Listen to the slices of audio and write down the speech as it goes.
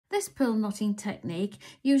this pearl knotting technique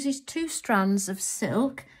uses 2 strands of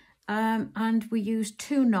silk and we use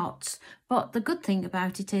 2 knots, but the good thing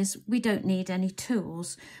about it is we don't need any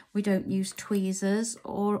tools. We don't use tweezers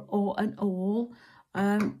or an awl.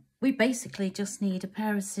 We basically just need a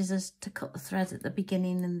pair of scissors to cut the thread at the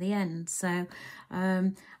beginning and the end. So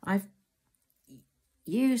I've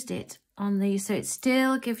used it on these, so it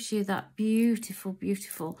still gives you that beautiful,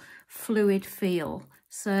 beautiful fluid feel.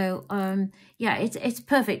 So yeah, it's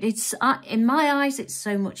perfect. It's in my eyes, it's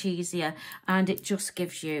so much easier, and it just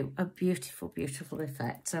gives you a beautiful, beautiful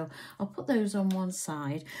effect. So I'll put those on one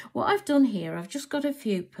side. What I've done here, I've just got a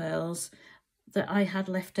few pearls that I had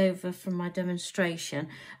left over from my demonstration.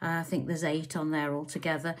 I think there's 8 on there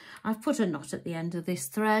altogether. I've put a knot at the end of this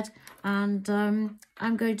thread, and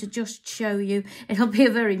I'm going to just show you. It'll be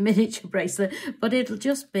a very miniature bracelet, but it'll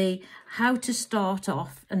just be how to start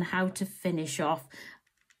off and how to finish off,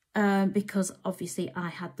 because obviously I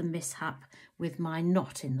had the mishap with my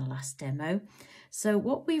knot in the last demo. So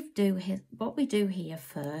what we do here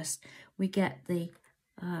first, we get the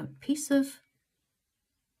piece of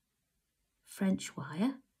French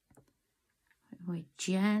wire. We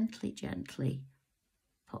gently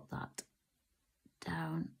put that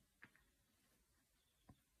down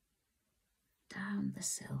the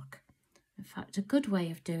silk. In fact, a good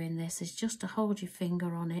way of doing this is just to hold your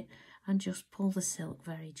finger on it and just pull the silk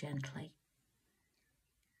very gently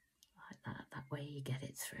like that. That way you get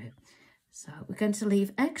it through. So we're going to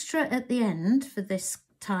leave extra at the end for this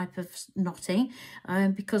type of knotting,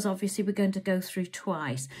 because obviously we're going to go through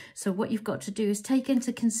twice. So what you've got to do is take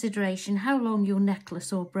into consideration how long your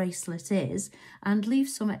necklace or bracelet is and leave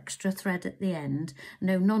some extra thread at the end.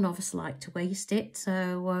 No, none of us like to waste it,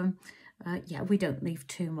 so yeah, we don't leave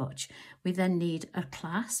too much. We then need a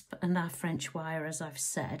clasp and our French wire, as I've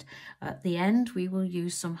said. At the end we will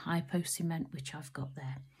use some hypo cement, which I've got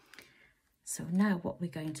there. So now what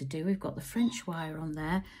we're going to do, we've got the French wire on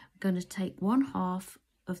there. We're going to take 1/2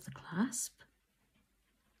 of the clasp.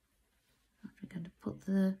 We're going to put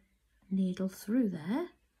the needle through there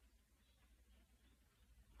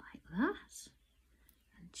like that,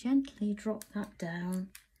 and gently drop that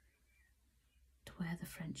down to where the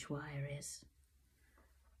French wire is.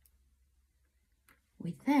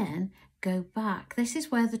 We then go back. This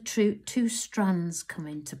is where the 2 strands come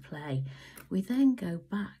into play. We then go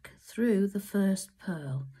back through the first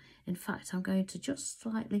pearl. In fact, I'm going to just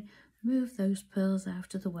slightly move those pearls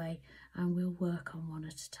out of the way, and we'll work on one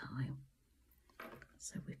at a time.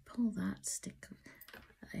 So we pull that,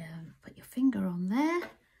 put your finger on there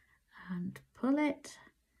and pull it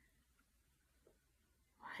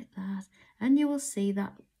like that, and you will see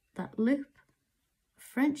that loop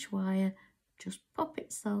French wire just pop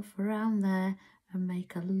itself around there and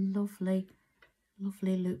make a lovely,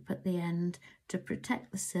 lovely loop at the end to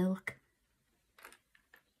protect the silk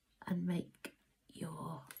and make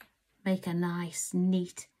a nice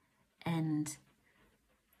neat end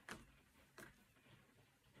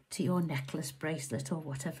to your necklace, bracelet, or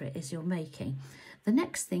whatever it is you're making. The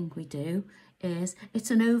next thing we do is,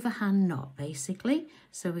 it's an overhand knot basically,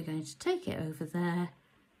 so we're going to take it over there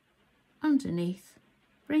underneath,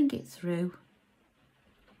 bring it through.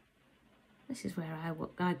 This is where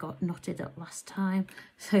I got knotted up last time,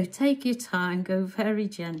 so take your time, go very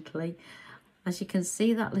gently. As you can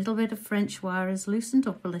see, that little bit of French wire has loosened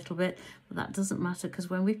up a little bit, but that doesn't matter, because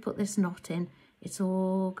when we put this knot in, it's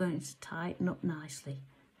all going to tighten up nicely.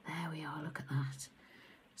 There we are, look at that.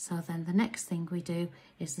 So then the next thing we do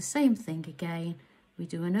is the same thing again. We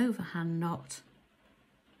do an overhand knot,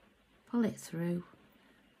 pull it through,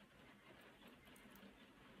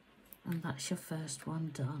 and that's your first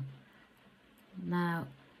one done. Now,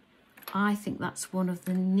 I think that's one of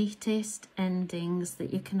the neatest endings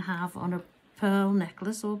that you can have on a pearl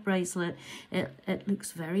necklace or bracelet. It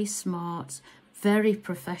looks very smart, very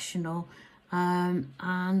professional, and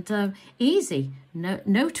easy.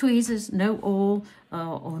 No tweezers, no awl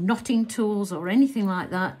or knotting tools or anything like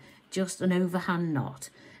that, just an overhand knot.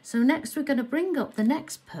 So next we're going to bring up the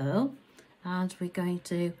next pearl, and we're going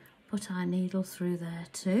to put our needle through there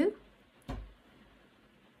too.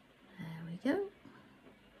 There we go.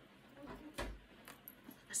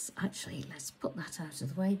 Actually, let's put that out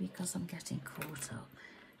of the way because I'm getting caught up.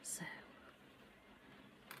 So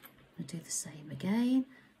I'll do the same again.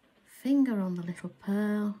 Finger on the little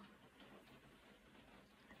pearl.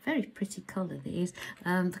 Very pretty colour, these.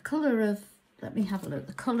 The colour of, let me have a look,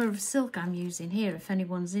 the colour of silk I'm using here, if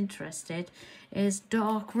anyone's interested, is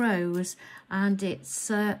dark rose, and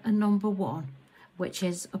it's a number 1, which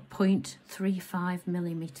is a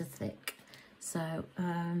 0.35mm thick. So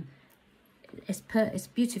it's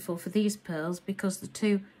beautiful for these pearls because the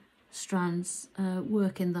 2 strands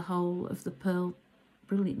work in the whole of the pearl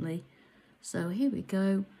brilliantly. So here we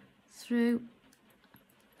go, through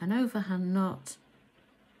an overhand knot,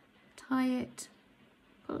 tie it,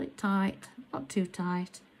 pull it tight, not too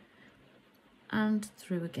tight, and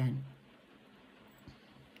through again.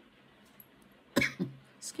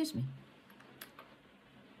 Excuse me.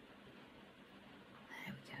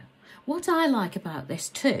 There we go. What I like about this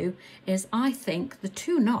too is I think the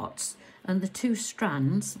 2 knots and the 2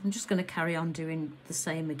 strands, I'm just going to carry on doing the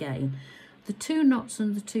same again. The 2 knots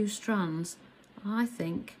and the 2 strands, I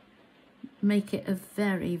think, make it a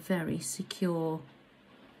very, very secure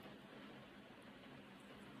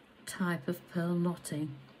type of pearl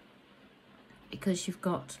knotting, because you've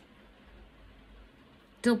got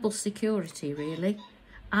double security really,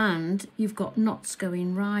 and you've got knots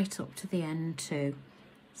going right up to the end too.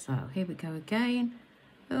 So here we go again,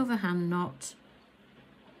 overhand knot,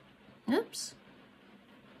 oops,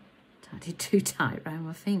 tied it too tight round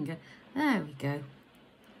my finger, there we go,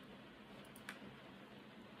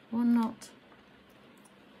 1 knot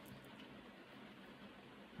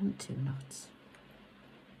and 2 knots.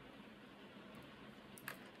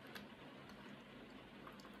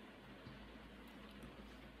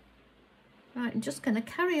 Right, I'm just going to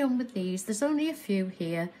carry on with these. There's only a few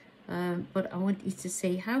here, but I want you to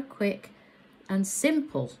see how quick and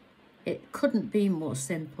simple. It couldn't be more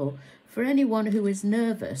simple for anyone who is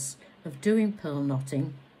nervous of doing pearl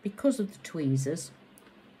knotting because of the tweezers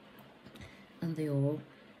and the awl.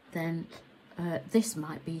 Then this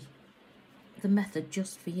might be the method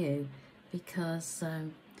just for you, because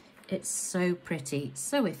it's so pretty,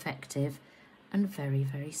 so effective, and very,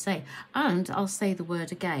 very safe. And I'll say the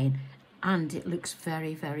word again, and it looks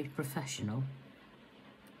very, very professional,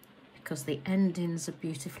 because the endings are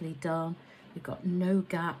beautifully done. You've got no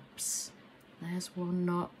gaps. There's 1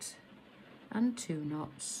 knot and 2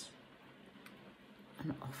 knots,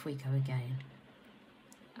 and off we go again.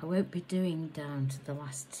 I won't be doing down to the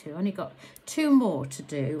last 2. Only got 2 more to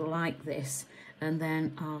do like this, and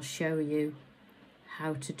then I'll show you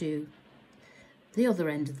how to do the other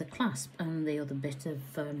end of the clasp and the other bit of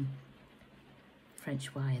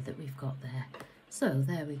French wire that we've got there. So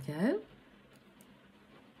there we go.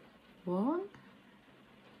 1.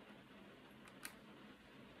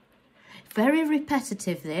 Very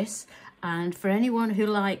repetitive this, and for anyone who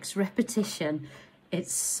likes repetition,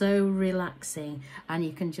 it's so relaxing, and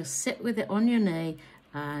you can just sit with it on your knee,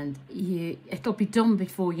 and it'll be done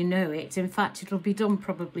before you know it. In fact, it'll be done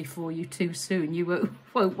probably for you too soon. You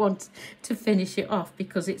won't want to finish it off,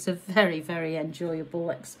 because it's a very, very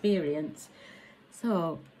enjoyable experience.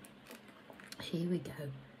 So here we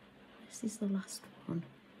go. This is the last one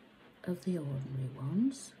of the ordinary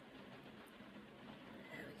ones.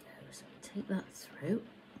 There we go. So we take that through.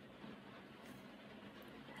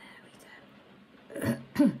 There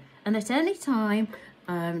we go. And at any time,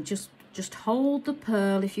 just hold the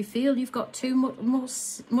pearl. If you feel you've got too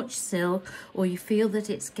much silk, or you feel that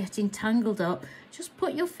it's getting tangled up, just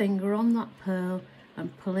put your finger on that pearl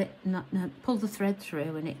and pull the thread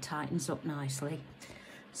through, and it tightens up nicely.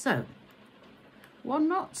 So 1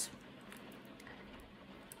 knot,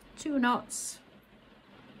 2 knots,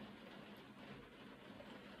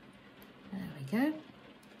 there we go.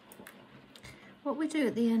 What we do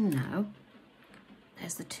at the end now,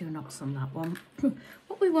 there's the 2 knots on that one.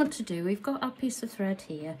 What we want to do, we've got our piece of thread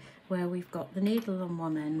here where we've got the needle on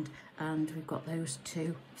one end, and we've got those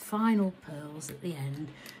 2 final pearls at the end.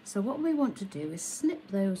 So what we want to do is snip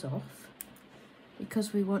those off,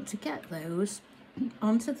 because we want to get those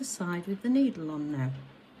onto the side with the needle on now.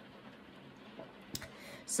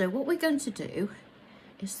 So what we're going to do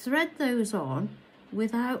is thread those on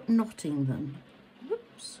without knotting them.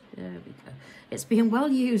 Whoops, there we go. It's being well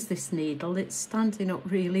used, this needle. It's standing up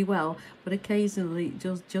really well, but occasionally it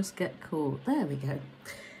does just get caught. There we go.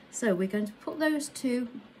 So we're going to put those 2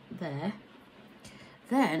 there.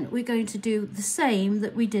 Then we're going to do the same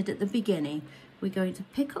that we did at the beginning. We're going to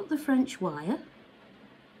pick up the French wire.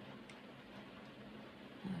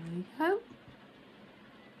 There we go.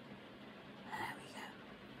 There we go.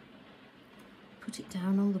 Put it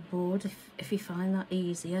down on the board if you find that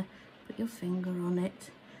easier. Put your finger on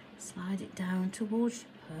it. Slide it down towards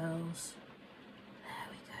your pearls. There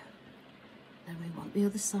we go. Then we want the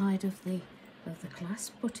other side of the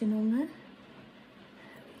clasp putting on there.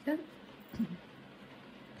 There we go.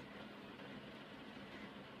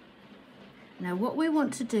 Now what we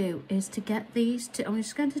want to do is to get these two, I'm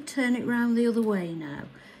just going to turn it round the other way now.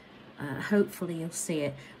 Hopefully you'll see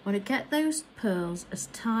it. I want to get those pearls as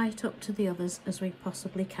tight up to the others as we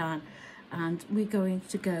possibly can, and we're going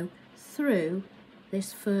to go through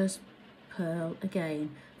this first pearl again.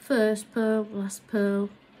 First pearl, last pearl.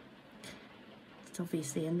 But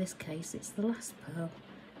obviously in this case it's the last pearl.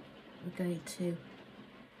 We're going to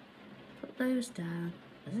put those down.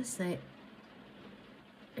 As I say,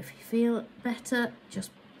 if you feel better, just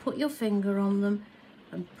put your finger on them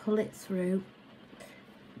and pull it through.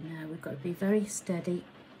 Now we've got to be very steady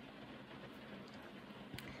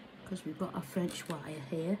because we've got our French wire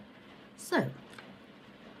here. So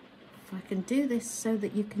if I can do this so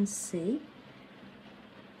that you can see,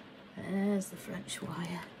 there's the French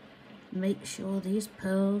wire. Make sure these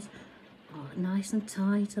pearls are nice and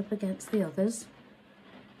tight up against the others.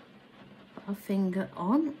 Put our finger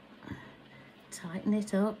on, tighten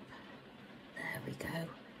it up. There we go.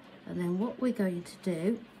 And then what we're going to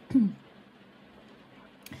do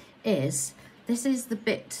is, this is the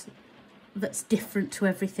bit that's different to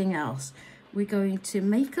everything else. We're going to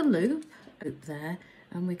make a loop up there,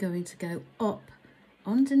 and we're going to go up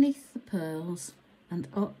underneath the pearls and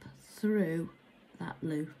up through that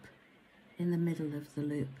loop in the middle of the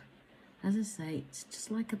loop. As I say, it's just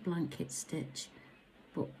like a blanket stitch,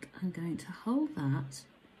 but I'm going to hold that.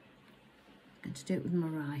 I'm going to do it with my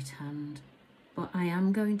right hand, but I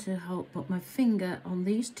am going to put my finger on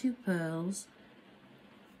these two pearls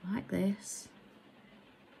like this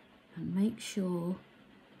and make sure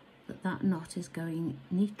that that knot is going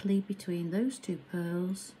neatly between those two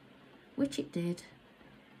pearls, which it did.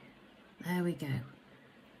 There we go.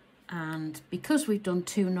 And because we've done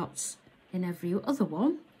 2 knots in every other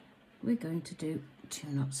one, we're going to do 2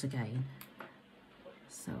 knots again.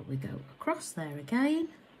 So we go across there again.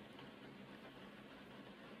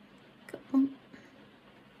 Come on.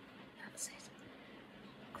 That's it.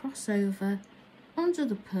 Cross over under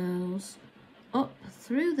the pearls, up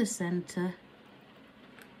through the centre.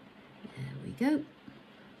 There we go.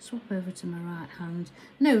 Swap over to my right hand.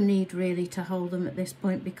 No need really to hold them at this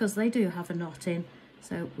point because they do have a knot in.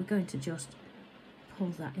 So we're going to just pull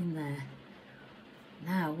that in there.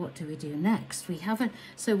 Now what do we do next?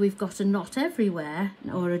 So we've got a knot everywhere,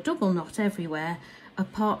 or a double knot everywhere,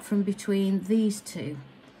 apart from between these two,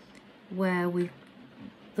 where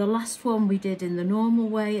the last one we did in the normal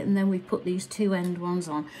way, and then we put these 2 end ones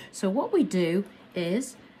on. So what we do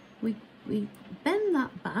is we bend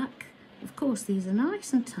that back. Of course, these are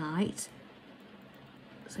nice and tight,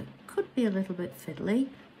 so it could be a little bit fiddly.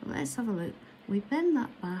 But let's have a look. We bend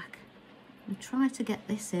that back. We try to get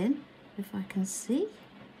this in, if I can see.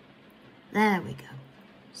 There we go.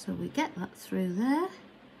 So we get that through there.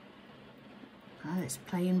 Oh, it's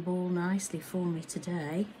playing ball nicely for me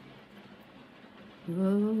today.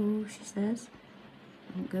 Whoa, she says.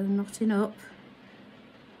 Don't go knotting up.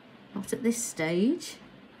 Not at this stage.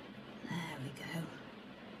 There we go.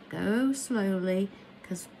 Go slowly,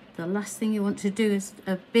 because the last thing you want to do is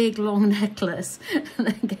a big long necklace and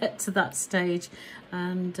then get to that stage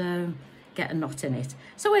and get a knot in it.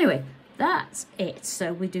 So anyway, that's it.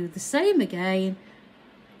 So we do the same again.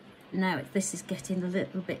 Now this is getting a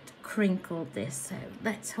little bit crinkled, this, so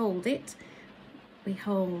let's hold it. We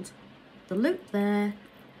hold the loop there.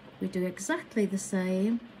 We do exactly the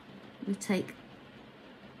same. We take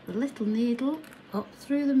the little needle up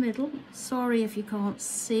through the middle. Sorry if you can't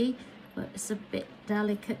see, but it's a bit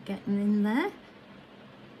delicate getting in there.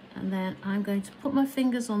 And then I'm going to put my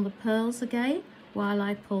fingers on the pearls again while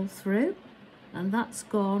I pull through, and that's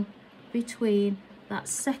gone between that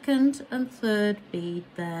 2nd and 3rd bead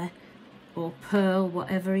there, or pearl,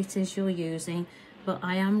 whatever it is you're using. But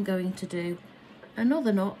I am going to do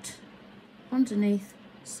another knot underneath,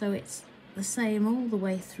 so it's the same all the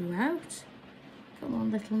way throughout. Come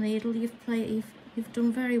on, little needle, you've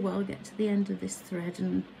done very well. Get to the end of this thread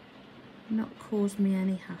and not cause me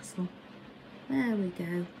any hassle. There we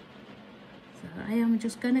go. So I am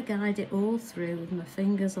just going to guide it all through with my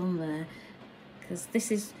fingers on there, because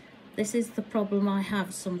this is the problem I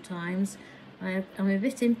have sometimes. I'm a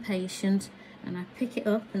bit impatient and I pick it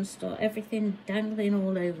up and start everything dangling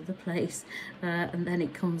all over the place, and then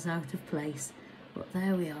it comes out of place. But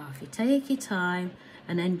there we are. If you take your time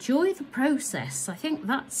and enjoy the process, I think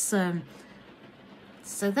that's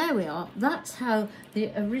so there we are. That's how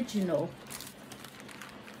the original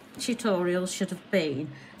tutorial should have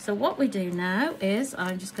been. So what we do now is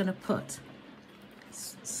I'm just going to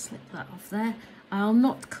slip that off there. I'll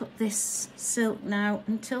not cut this silk now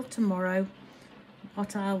until tomorrow.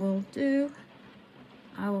 What I will do,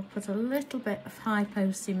 I will put a little bit of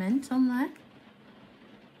hypo cement on there.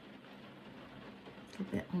 A little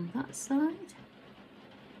bit on that side.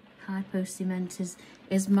 Hypo cement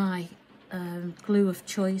is my glue of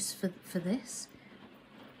choice for this.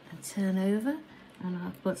 And turn over, and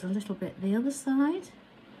I'll put a little bit the other side,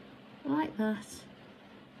 like that.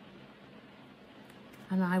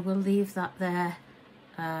 and I will leave that there.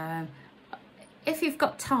 If you've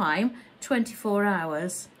got time, 24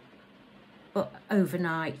 hours, but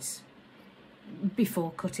overnight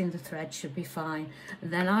before cutting the thread should be fine.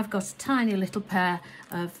 And then I've got a tiny little pair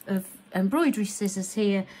of embroidery scissors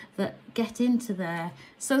here that get into there.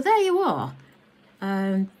 So there you are.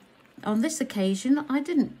 On this occasion, I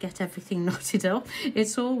didn't get everything knotted up.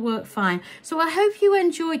 It's all worked fine. So I hope you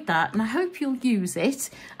enjoyed that, and I hope you'll use it.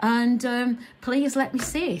 And please let me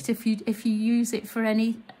see it if you use it for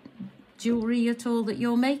any jewellery at all that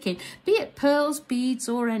you're making, be it pearls, beads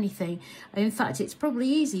or anything. In fact, it's probably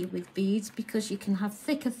easier with beads because you can have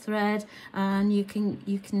thicker thread and you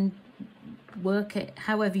can work it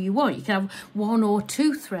however you want. You can have 1 or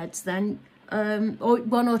 2 threads then, or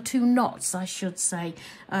 1 or 2 knots, I should say,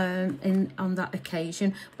 on that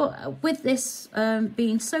occasion. But with this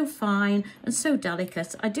being so fine and so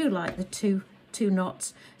delicate, I do like the two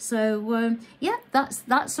knots. So yeah,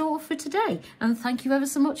 that's all for today, and thank you ever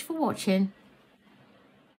so much for watching.